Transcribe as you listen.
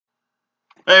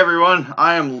Hey everyone,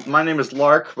 my name is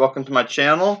Lark. Welcome to my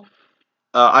channel.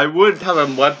 I would have a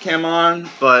webcam on,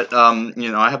 but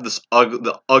I have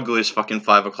the ugliest fucking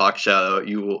 5 o'clock shadow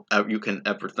you can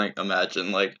ever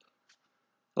imagine.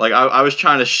 I was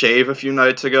trying to shave a few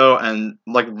nights ago, and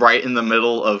like right in the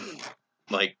middle of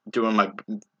like doing my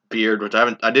beard, which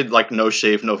I did like no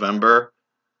shave November,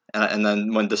 and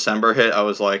then when December hit, I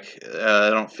was like, I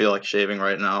don't feel like shaving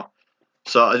right now.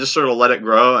 So I just sort of let it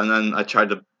grow, and then I tried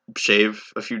to shave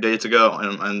a few days ago,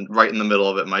 and right in the middle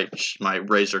of it, my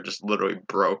razor just literally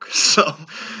broke. So,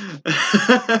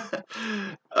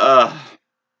 uh,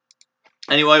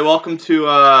 anyway, welcome to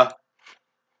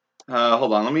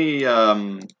hold on, let me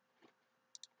no,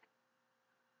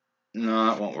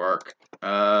 that won't work.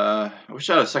 I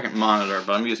wish I had a second monitor,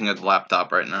 but I'm using a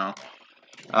laptop right now.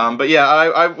 But yeah,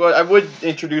 I would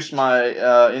introduce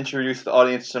the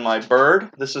audience to my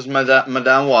bird. This is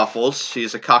Madame Waffles.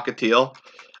 She's a cockatiel.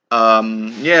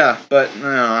 Yeah, but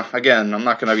again, I'm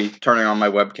not going to be turning on my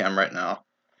webcam right now.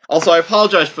 Also, I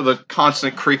apologize for the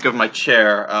constant creak of my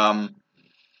chair.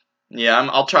 Yeah,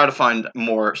 I'll try to find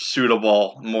more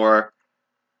suitable, more,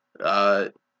 uh,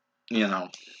 you know,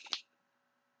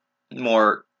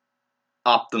 more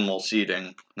optimal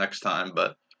seating next time.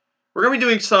 But we're going to be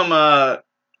doing some,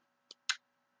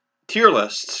 tier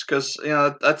lists, because,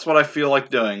 that's what I feel like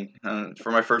doing for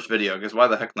my first video, because why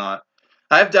the heck not?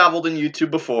 I have dabbled in YouTube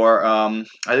before. I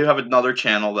do have another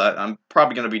channel that I'm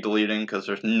probably going to be deleting because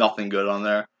there's nothing good on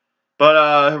there.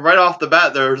 But right off the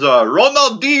bat, there's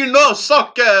Ronaldinho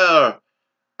Soccer.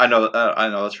 I know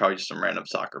that's probably just some random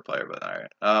soccer player, but all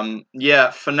right.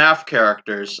 Yeah, FNAF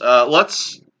characters.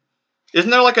 Isn't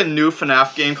there like a new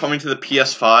FNAF game coming to the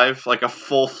PS5, like a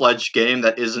full-fledged game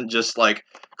that isn't just like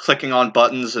clicking on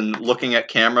buttons and looking at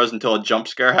cameras until a jump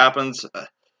scare happens?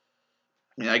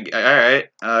 Alright.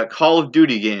 Call of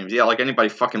Duty games. Yeah, like anybody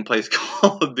fucking plays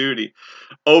Call of Duty.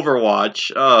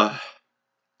 Overwatch.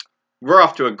 We're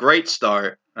off to a great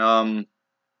start. Fast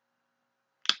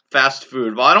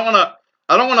food. Well, I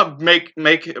don't wanna make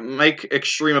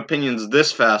extreme opinions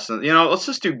this fast. Let's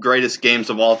just do greatest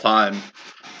games of all time.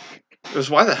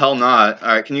 Because why the hell not?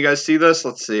 Alright, can you guys see this?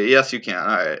 Let's see. Yes, you can.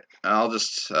 Alright. I'll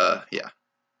just, yeah.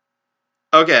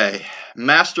 Okay.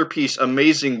 Masterpiece,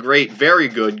 amazing, great, very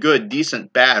good, good,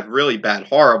 decent, bad, really bad,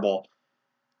 horrible.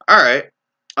 Alright.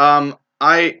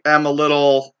 I am a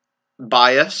little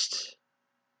biased.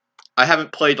 I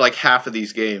haven't played like half of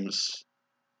these games.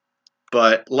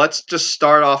 But let's just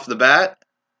start off the bat.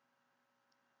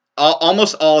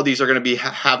 Almost all of these are going to be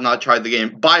have not tried the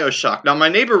game. BioShock. Now, my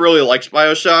neighbor really likes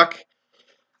BioShock.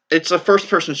 It's a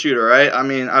first-person shooter, right? I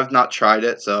mean, I've not tried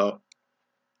it, so...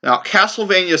 Now,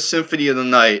 Castlevania Symphony of the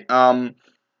Night. I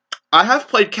have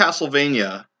played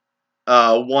Castlevania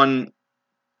 1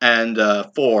 and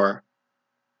 4.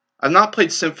 I've not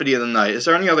played Symphony of the Night. Is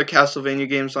there any other Castlevania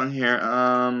games on here?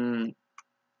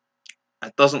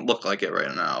 It doesn't look like it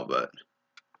right now, but...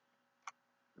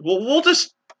 We'll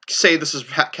just say this is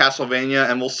Castlevania,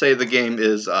 and we'll say the game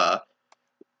is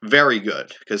very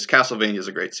good, because Castlevania is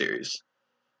a great series.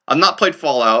 I've not played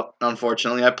Fallout,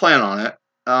 unfortunately. I plan on it.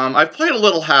 I've played a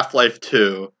little Half-Life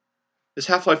 2. Is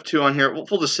Half-Life 2 on here? We'll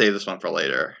just save this one for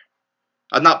later.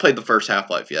 I've not played the first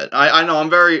Half-Life yet. I know I'm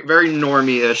very, very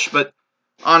normie-ish, but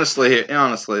honestly,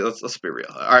 let's be real.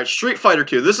 All right, Street Fighter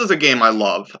 2. This is a game I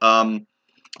love. I'm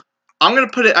gonna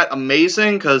put it at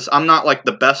amazing because I'm not like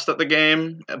the best at the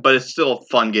game, but it's still a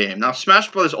fun game. Now,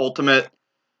 Smash Bros. Ultimate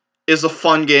is a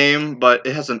fun game, but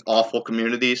it has an awful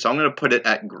community, so I'm gonna put it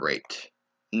at great.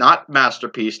 Not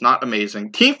masterpiece, not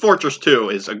amazing. Team Fortress 2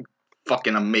 is a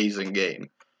fucking amazing game.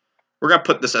 We're gonna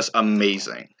put this as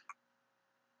amazing.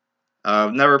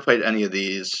 I've never played any of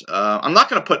these. I'm not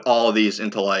gonna put all of these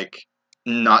into like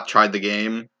not tried the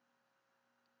game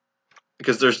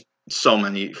because there's so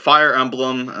many. Fire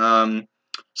Emblem,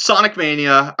 Sonic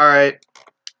Mania. All right,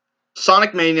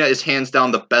 Sonic Mania is hands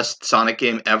down the best Sonic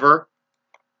game ever.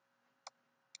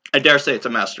 I dare say it's a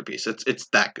masterpiece. It's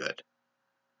that good.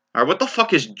 All right, what the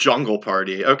fuck is Jungle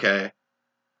Party? Okay,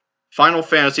 Final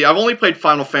Fantasy. I've only played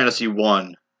Final Fantasy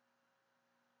 1.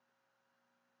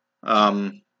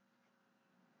 Oh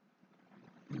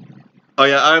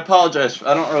yeah, I apologize.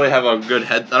 I don't really have a good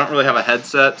I don't really have a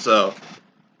headset, so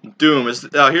Doom is.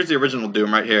 Oh, here's the original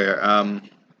Doom right here.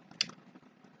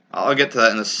 I'll get to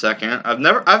that in a second. I've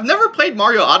never played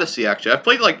Mario Odyssey actually. I've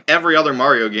played like every other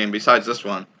Mario game besides this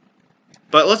one.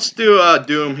 But let's do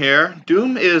Doom here.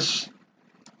 Doom is.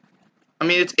 I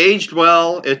mean, it's aged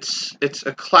well. It's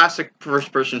a classic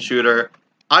first-person shooter.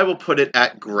 I will put it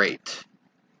at great.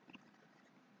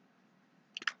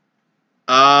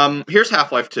 Here's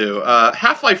Half-Life 2.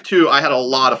 Half-Life 2 I had a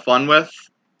lot of fun with.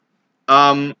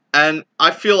 And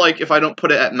I feel like if I don't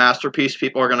put it at Masterpiece,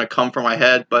 people are going to come for my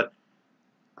head, but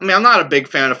I mean, I'm not a big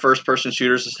fan of first-person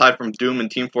shooters aside from Doom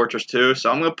and Team Fortress 2, so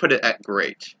I'm going to put it at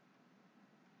Great.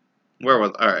 Where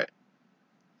was... Alright.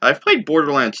 I've played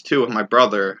Borderlands 2 with my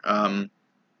brother.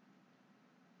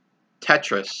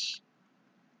 Tetris.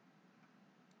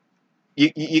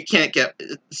 You can't get...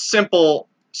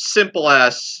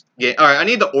 Simple-ass game. Alright, I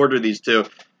need to order these two.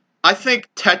 I think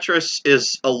Tetris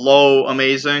is a low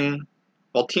amazing,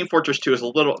 while Team Fortress 2 is a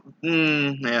little...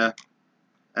 yeah.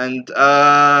 And,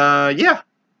 yeah.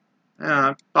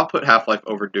 Yeah, I'll put Half-Life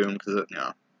over Doom, because,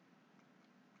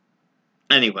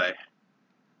 Anyway.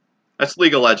 That's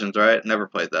League of Legends, right? Never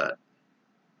played that.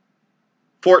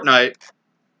 Fortnite.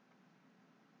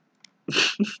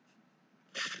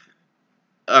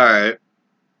 Alright.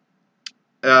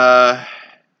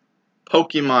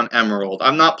 Pokemon Emerald.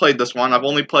 I've not played this one. I've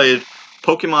only played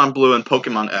Pokemon Blue and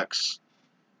Pokemon X.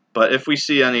 But if we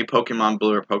see any Pokemon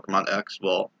Blue or Pokemon X,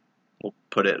 we'll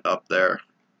put it up there.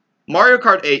 Mario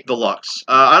Kart 8 Deluxe.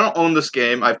 I don't own this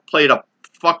game. I've played a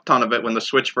fuck ton of it when the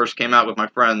Switch first came out with my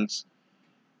friends.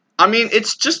 I mean,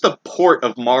 it's just a port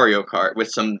of Mario Kart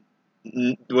with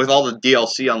all the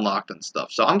DLC unlocked and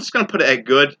stuff. So I'm just gonna put it at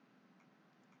good.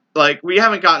 Like, we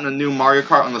haven't gotten a new Mario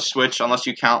Kart on the Switch unless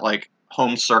you count like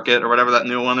Home Circuit or whatever that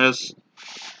new one is.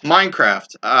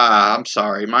 Minecraft. I'm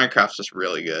sorry. Minecraft's just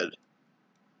really good.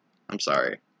 I'm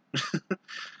sorry.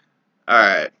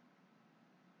 Alright.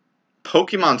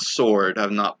 Pokemon Sword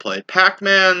I've not played.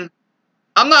 Pac-Man.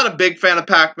 I'm not a big fan of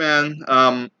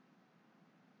Pac-Man.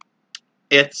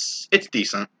 It's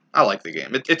decent. I like the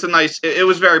game. It's a nice... It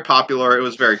was very popular. It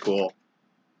was very cool.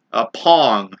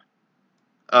 Pong.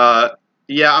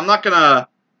 Yeah, I'm not gonna...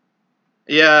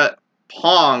 Yeah,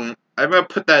 Pong. I'm gonna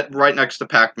put that right next to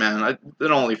Pac-Man.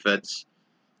 It only fits.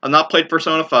 I've not played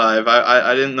Persona 5.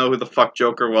 I didn't know who the fuck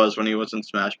Joker was when he was in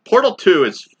Smash. Portal 2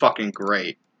 is fucking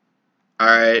great.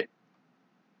 Alright.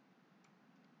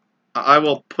 I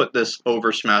will put this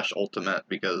over Smash Ultimate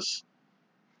because,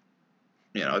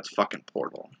 it's fucking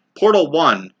Portal. Portal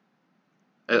 1,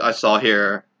 I saw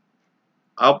here.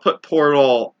 I'll put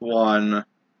Portal 1.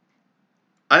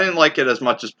 I didn't like it as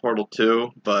much as Portal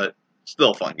 2, but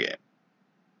still a fun game.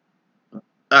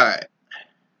 Alright.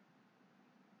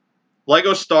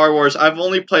 Lego Star Wars. I've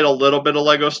only played a little bit of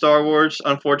Lego Star Wars,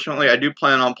 unfortunately. I do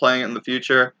plan on playing it in the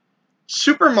future.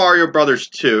 Super Mario Brothers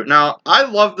 2. Now, I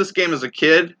loved this game as a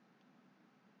kid.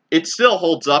 It still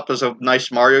holds up as a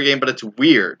nice Mario game, but it's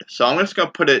weird. So I'm just going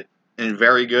to put it in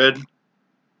very good.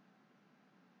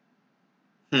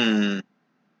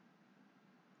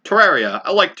 Terraria.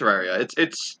 I like Terraria.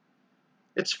 It's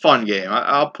a fun game.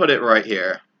 I'll put it right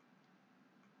here.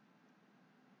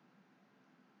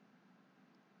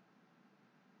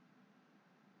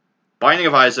 Binding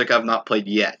of Isaac I've not played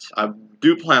yet. I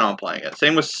do plan on playing it.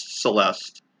 Same with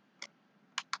Celeste.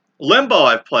 Limbo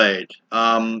I've played,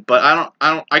 but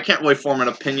I can't really form an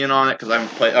opinion on it because I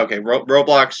haven't played. Okay,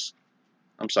 Roblox.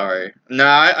 I'm sorry.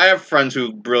 Nah, I have friends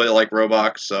who really like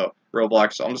Roblox, so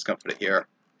I'm just gonna put it here.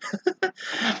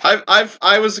 when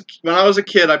I was a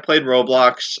kid, I played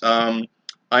Roblox.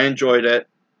 I enjoyed it.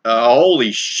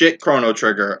 Holy shit, Chrono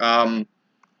Trigger.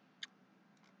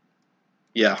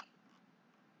 Yeah.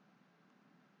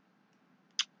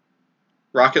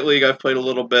 Rocket League I've played a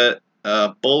little bit.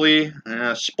 Bully.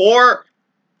 Spore.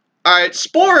 Alright,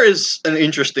 Spore is an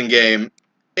interesting game.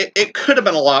 It could have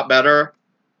been a lot better,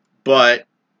 but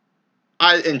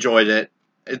I enjoyed it.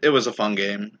 It was a fun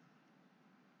game.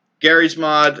 Gary's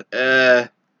Mod.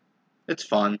 It's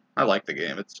fun. I like the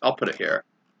game. I'll put it here.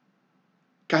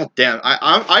 God damn.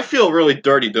 I feel really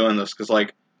dirty doing this, because,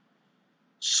 like,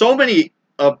 so many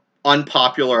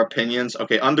unpopular opinions.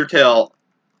 Okay, Undertale...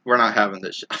 We're not having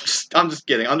this. I'm just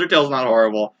kidding. Undertale's not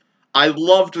horrible. I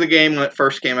loved the game when it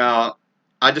first came out.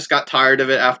 I just got tired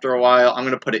of it after a while. I'm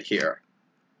going to put it here.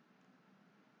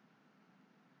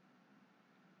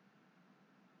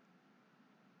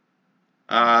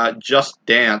 Just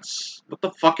Dance. What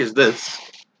the fuck is this?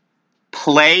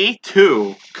 Play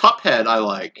 2. Cuphead I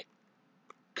like.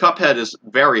 Cuphead is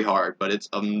very hard, but it's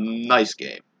a nice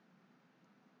game.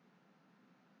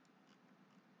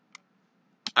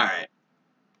 Alright.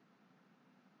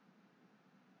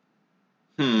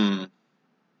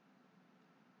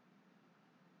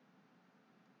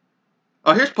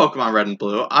 Oh, here's Pokemon Red and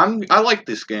Blue. I like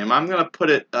this game. I'm gonna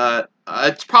put it.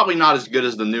 It's probably not as good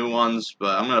as the new ones,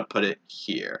 but I'm gonna put it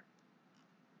here.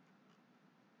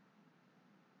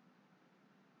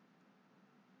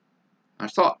 I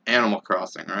thought Animal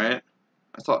Crossing, right?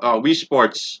 I thought. Oh, Wii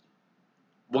Sports.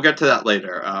 We'll get to that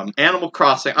later. Animal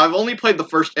Crossing. I've only played the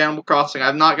first Animal Crossing.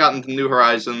 I've not gotten to New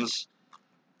Horizons.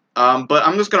 But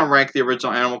I'm just gonna rank the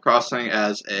original Animal Crossing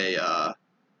as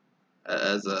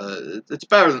it's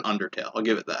better than Undertale. I'll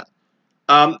give it that.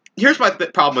 Here's my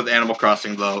problem with Animal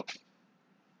Crossing though.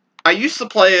 I used to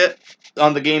play it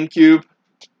on the GameCube,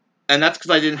 and that's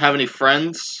because I didn't have any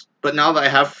friends. But now that I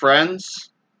have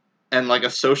friends and like a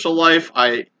social life,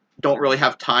 I don't really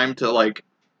have time to like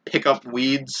pick up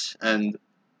weeds and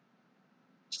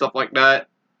stuff like that.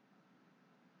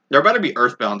 There better be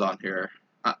Earthbound on here.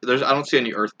 I don't see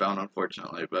any Earthbound,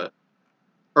 unfortunately, but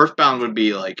Earthbound would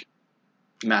be like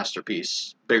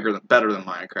masterpiece, better than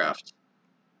Minecraft.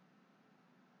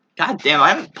 God damn, I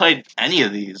haven't played any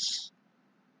of these.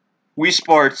 Wii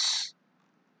Sports.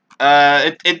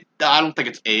 I don't think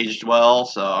it's aged well,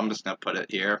 so I'm just gonna put it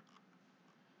here.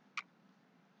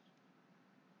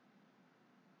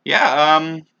 Yeah,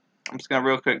 I'm just gonna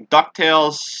real quick.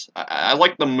 DuckTales. I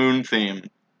like the moon theme.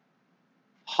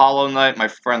 Hollow Knight. My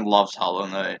friend loves Hollow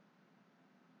Knight.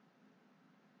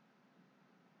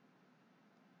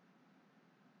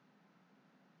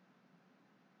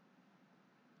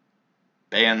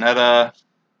 Bayonetta.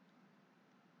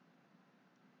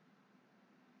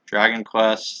 Dragon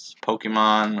Quest.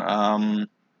 Pokemon.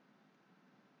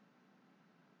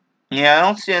 Yeah, I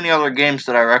don't see any other games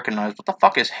that I recognize. What the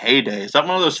fuck is Heyday? Is that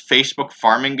one of those Facebook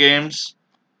farming games?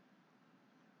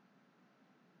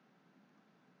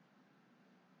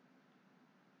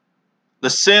 The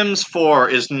Sims 4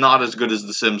 is not as good as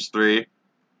The Sims 3.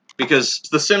 Because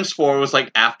The Sims 4 was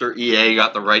like after EA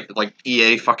got the right, like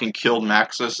EA fucking killed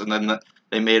Maxis and then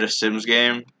they made a Sims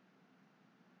game.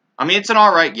 I mean, it's an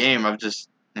alright game, it's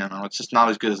just not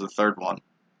as good as the third one.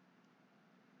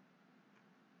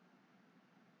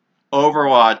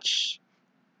 Overwatch,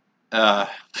 I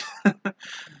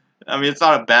mean, it's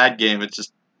not a bad game, isn't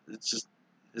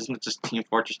it just Team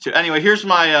Fortress 2? Anyway, here's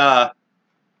my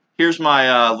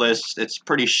list. It's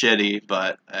pretty shitty,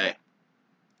 but hey.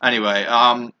 Anyway,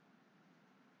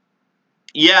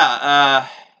 yeah,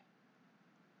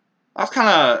 that's kind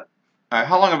of... Alright,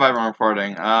 how long have I been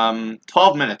recording?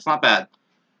 12 minutes, not bad.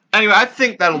 Anyway, I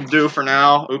think that'll do for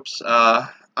now. Oops,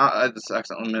 I just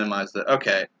accidentally minimized it.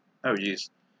 Okay. Oh, jeez.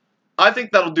 I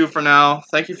think that'll do for now.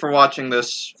 Thank you for watching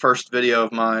this first video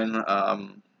of mine.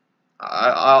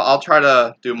 I'll try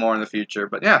to do more in the future,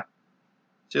 but yeah.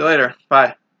 See you later.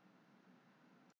 Bye.